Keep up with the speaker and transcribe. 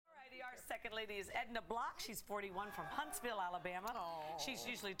second lady is Edna Block. She's 41 from Huntsville, Alabama. Aww. She's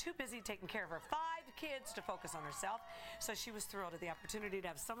usually too busy taking care of her 5 kids to focus on herself, so she was thrilled at the opportunity to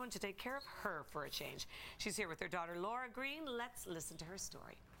have someone to take care of her for a change. She's here with her daughter, Laura Green. Let's listen to her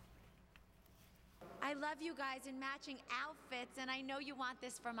story. I love you guys in matching outfits, and I know you want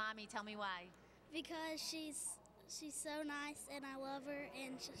this for Mommy. Tell me why. Because she's so nice and I love her,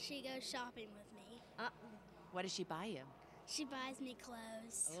 and she goes shopping with me. What does she buy you? She buys me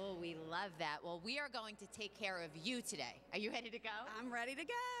clothes. Oh, we love that. Well, we are going to take care of you today. Are you ready to go? I'm ready to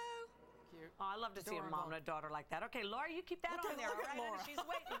go. Cute. Oh, I love to see a mom and a daughter like that. Okay, Laura, you keep that on there, all right? Laura. She's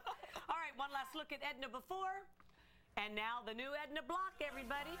waiting. All right, one last look at Edna before, and now the new Edna Block,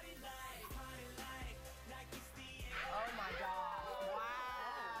 everybody. Oh my God.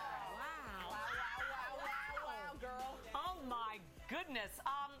 Wow, girl. Oh my goodness.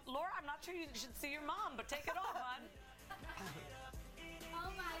 Laura, I'm not sure you should see your mom, but take it off, hon. Oh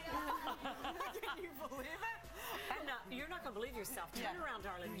my God. Can you believe it? Edna, you're not going to believe yourself. Turn around,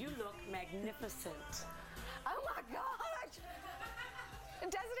 darling. You look magnificent. Oh my gosh. It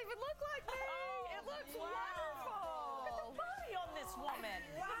doesn't even look like me. It looks wonderful. Look at the body on this woman.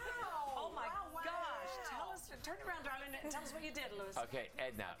 Wow. Oh my Wow. gosh. Tell us, turn around, darling, and tell us what you did, Louis. Okay,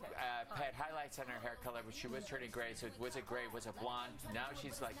 Edna, had highlights on her hair color, but she was turning gray, so was it gray, was it blonde? Now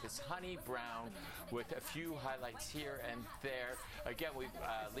she's like this honey brown with a few highlights here and there. Again,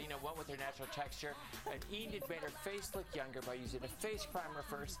 Lena went with her natural texture, and Enid made her face look younger by using a face primer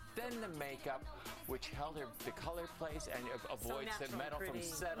first, then the makeup, which held her the color place and avoids the metal from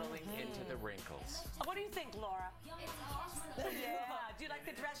settling into the wrinkles. What do you think, Laura? It's awesome. Yeah. Do you like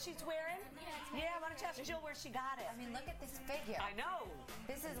the dress she's wearing? Yeah, why don't you ask Jill where she got it? I mean, look at this figure. I know.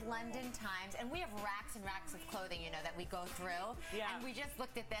 This is London Times, and we have racks and racks of clothing, you know, that we go through. Yeah. And we just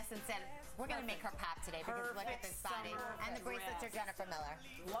looked at this and said, we're going to make her pop today because look at this body. And the bracelets are Jennifer Miller.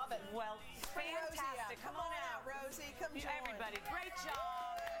 Love it. Well, fantastic. Come on out, Rosie. Come join. Everybody, great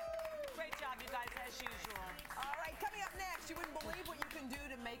job. Great job, you guys, as usual. All right, coming up next, you wouldn't believe what you can do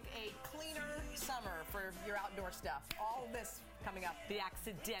to make a cleaner summer for your outdoor stuff. All of this coming up. The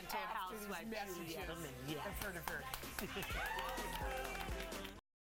accidental After these housewife. messages. Julie Edelman. Yeah. I've heard of her.